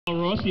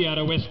Rossi out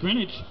of West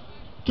Greenwich.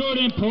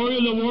 Jordan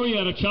Poirier, the Warrior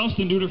out of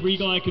Charleston due to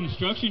Regal Eye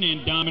Construction,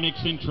 and Dominic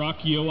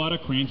Centracchio out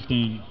of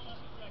Cranston.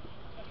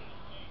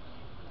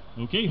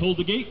 Okay, hold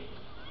the gate.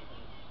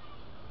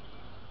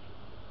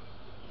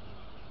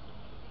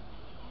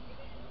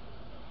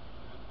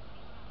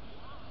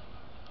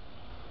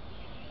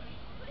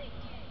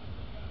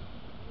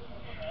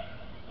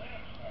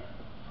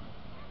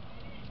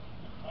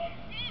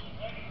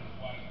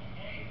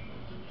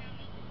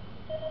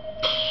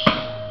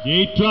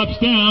 Gate drops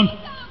down.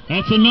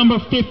 That's a number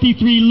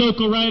 53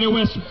 local rider,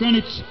 West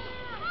Greenwich.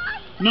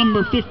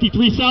 Number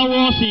 53, Sal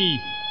Rossi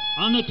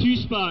on the 2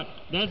 spot.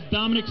 That's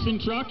Dominic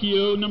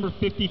Centracchio, number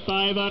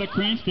 55 out of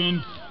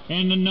Cranston.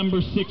 And the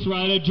number 6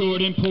 rider,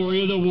 Jordan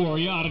Poirier, the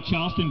Warrior out of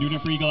Charleston, doing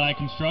it for Eagle Eye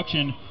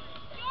Construction.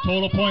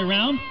 Total point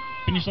round.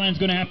 Finish line's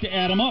going to have to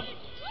add them up.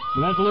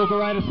 So that's the local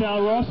rider,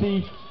 Sal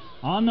Rossi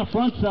on the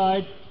front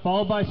side,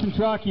 followed by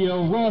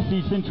Centracchio,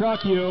 Rossi,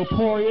 Centracchio,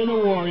 Poirier, the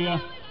Warrior,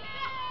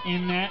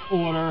 in that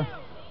order.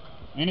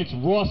 And it's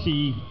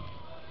Rossi,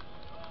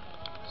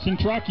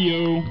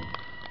 Centracchio,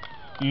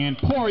 and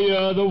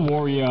Poirier, the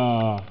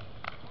Warrior.